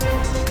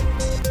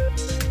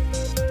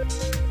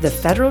The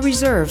Federal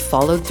Reserve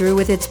followed through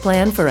with its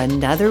plan for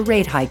another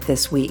rate hike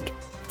this week.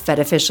 Fed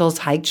officials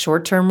hiked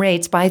short-term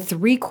rates by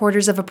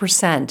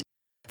 0.75%.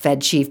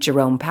 Fed Chief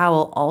Jerome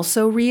Powell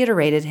also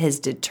reiterated his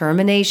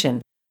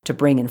determination to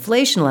bring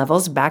inflation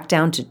levels back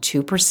down to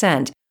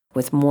 2%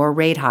 with more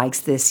rate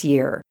hikes this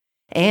year.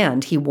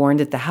 And he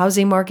warned that the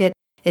housing market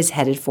is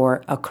headed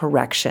for a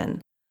correction.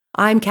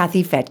 I'm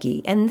Kathy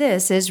Fettke, and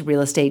this is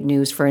Real Estate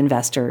News for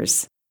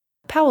Investors.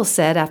 Powell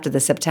said after the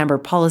September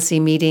policy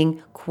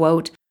meeting,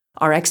 quote,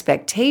 "Our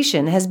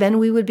expectation has been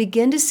we would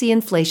begin to see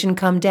inflation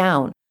come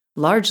down,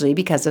 largely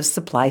because of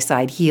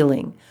supply-side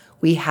healing.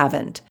 We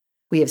haven't.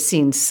 We have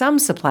seen some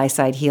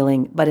supply-side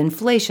healing, but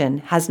inflation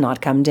has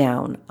not come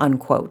down,"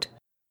 unquote.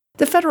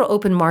 The Federal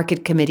Open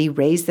Market Committee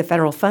raised the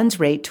federal funds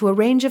rate to a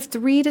range of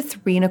 3 to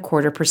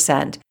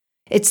 3.25%.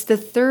 It's the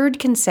third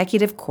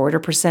consecutive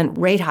 0.25%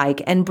 rate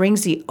hike and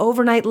brings the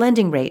overnight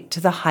lending rate to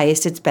the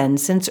highest it's been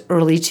since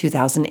early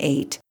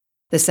 2008.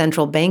 The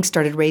central bank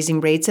started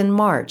raising rates in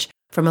March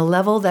from a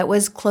level that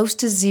was close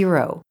to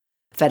zero.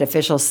 Fed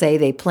officials say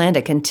they plan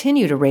to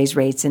continue to raise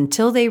rates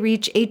until they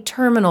reach a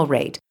terminal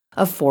rate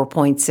of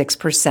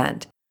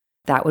 4.6%.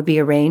 That would be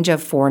a range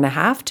of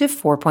 4.5% to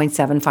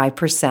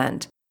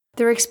 4.75%.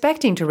 They're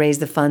expecting to raise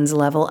the funds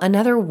level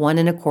another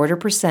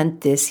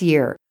 1.25% this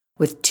year,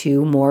 with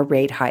 2 more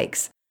rate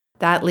hikes.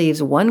 That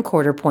leaves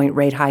 1/4 point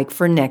rate hike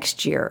for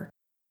next year.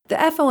 The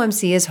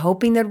FOMC is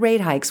hoping that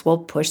rate hikes will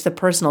push the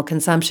Personal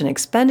Consumption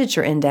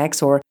Expenditure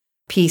Index, or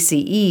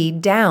PCE,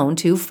 down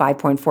to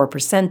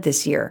 5.4%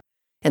 this year,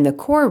 and the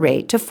core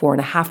rate to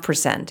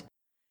 4.5%.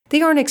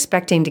 They aren't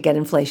expecting to get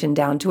inflation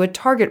down to a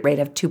target rate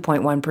of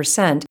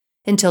 2.1%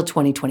 until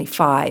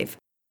 2025.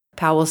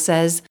 Powell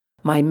says,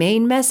 "My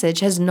main message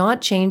has not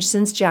changed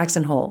since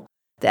Jackson Hole.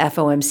 The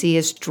FOMC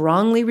is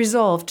strongly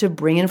resolved to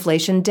bring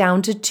inflation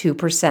down to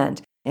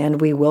 2%, and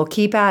we will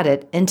keep at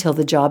it until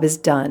the job is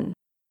done."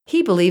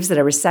 He believes that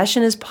a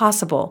recession is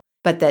possible,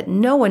 but that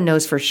no one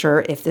knows for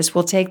sure if this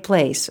will take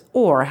place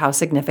or how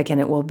significant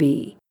it will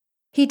be.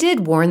 He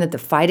did warn that the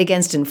fight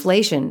against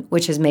inflation,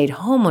 which has made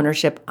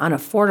homeownership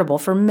unaffordable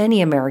for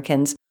many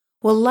Americans,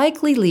 will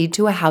likely lead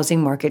to a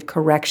housing market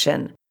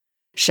correction.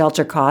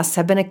 Shelter costs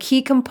have been a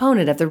key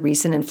component of the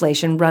recent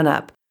inflation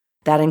run-up.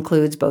 That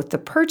includes both the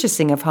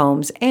purchasing of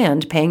homes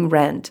and paying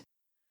rent.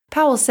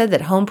 Powell said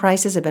that home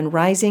prices have been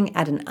rising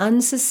at an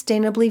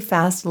unsustainably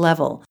fast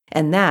level,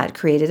 and that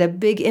created a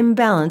big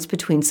imbalance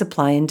between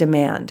supply and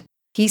demand.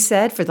 He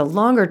said for the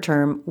longer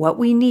term, what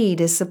we need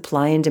is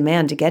supply and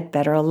demand to get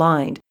better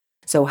aligned,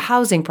 so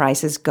housing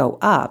prices go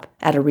up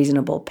at a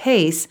reasonable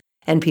pace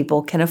and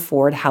people can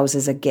afford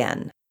houses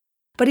again.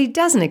 But he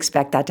doesn't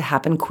expect that to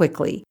happen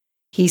quickly.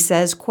 He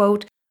says,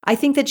 quote, "I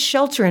think that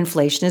shelter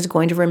inflation is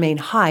going to remain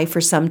high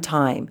for some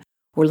time.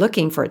 We're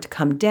looking for it to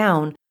come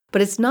down,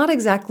 but it's not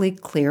exactly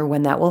clear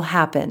when that will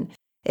happen.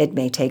 It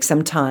may take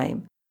some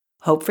time.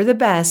 Hope for the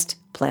best,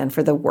 plan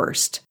for the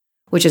worst,"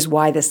 which is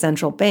why the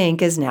central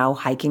bank is now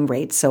hiking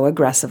rates so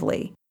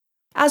aggressively.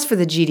 As for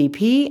the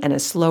GDP and a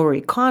slower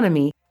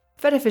economy,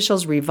 Fed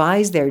officials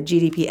revised their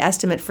GDP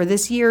estimate for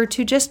this year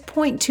to just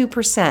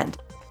 0.2%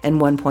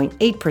 and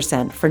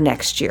 1.8% for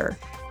next year.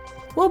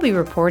 We'll be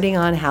reporting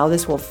on how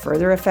this will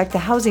further affect the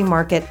housing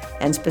market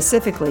and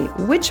specifically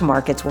which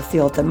markets will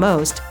feel it the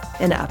most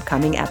in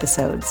upcoming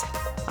episodes.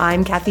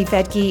 I'm Kathy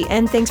Fettke,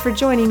 and thanks for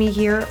joining me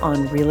here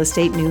on Real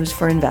Estate News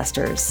for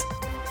Investors.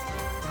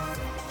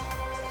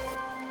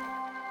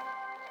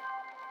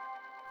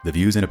 The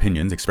views and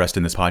opinions expressed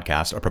in this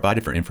podcast are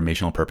provided for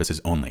informational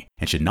purposes only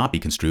and should not be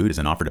construed as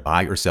an offer to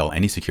buy or sell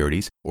any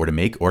securities or to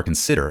make or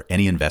consider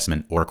any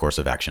investment or course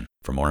of action.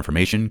 For more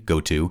information, go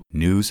to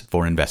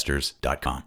newsforinvestors.com.